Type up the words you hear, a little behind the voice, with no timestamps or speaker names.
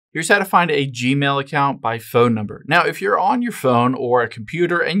Here's how to find a Gmail account by phone number. Now, if you're on your phone or a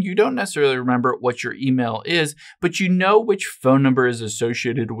computer and you don't necessarily remember what your email is, but you know which phone number is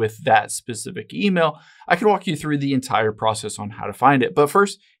associated with that specific email, I can walk you through the entire process on how to find it. But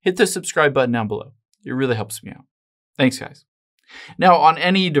first, hit the subscribe button down below. It really helps me out. Thanks, guys. Now, on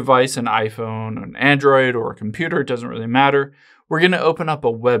any device, an iPhone, an Android, or a computer, it doesn't really matter, we're going to open up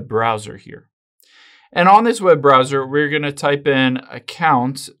a web browser here. And on this web browser, we're going to type in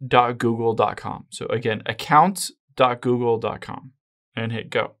accounts.google.com. So again, accounts.google.com and hit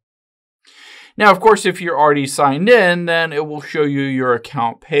go. Now, of course, if you're already signed in, then it will show you your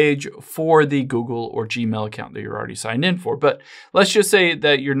account page for the Google or Gmail account that you're already signed in for. But let's just say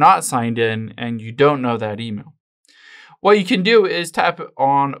that you're not signed in and you don't know that email. What you can do is tap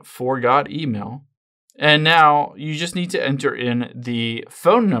on forgot email. And now you just need to enter in the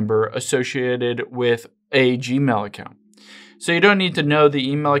phone number associated with a Gmail account. So you don't need to know the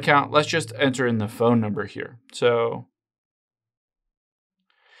email account. Let's just enter in the phone number here. So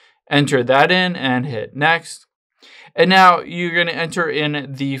enter that in and hit next. And now you're going to enter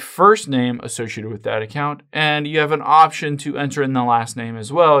in the first name associated with that account. And you have an option to enter in the last name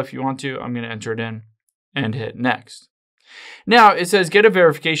as well. If you want to, I'm going to enter it in and hit next. Now it says get a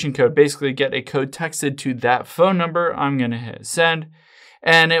verification code, basically get a code texted to that phone number. I'm going to hit send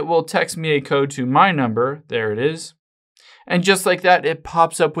and it will text me a code to my number. There it is. And just like that, it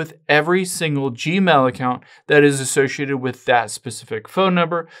pops up with every single Gmail account that is associated with that specific phone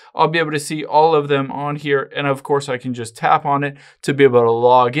number. I'll be able to see all of them on here. And of course, I can just tap on it to be able to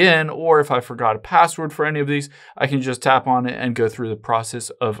log in. Or if I forgot a password for any of these, I can just tap on it and go through the process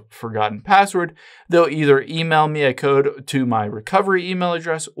of forgotten password. They'll either email me a code to my recovery email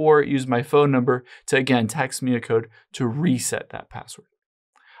address or use my phone number to, again, text me a code to reset that password.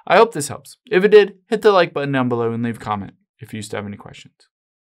 I hope this helps. If it did, hit the like button down below and leave a comment if you still have any questions.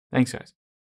 Thanks, guys.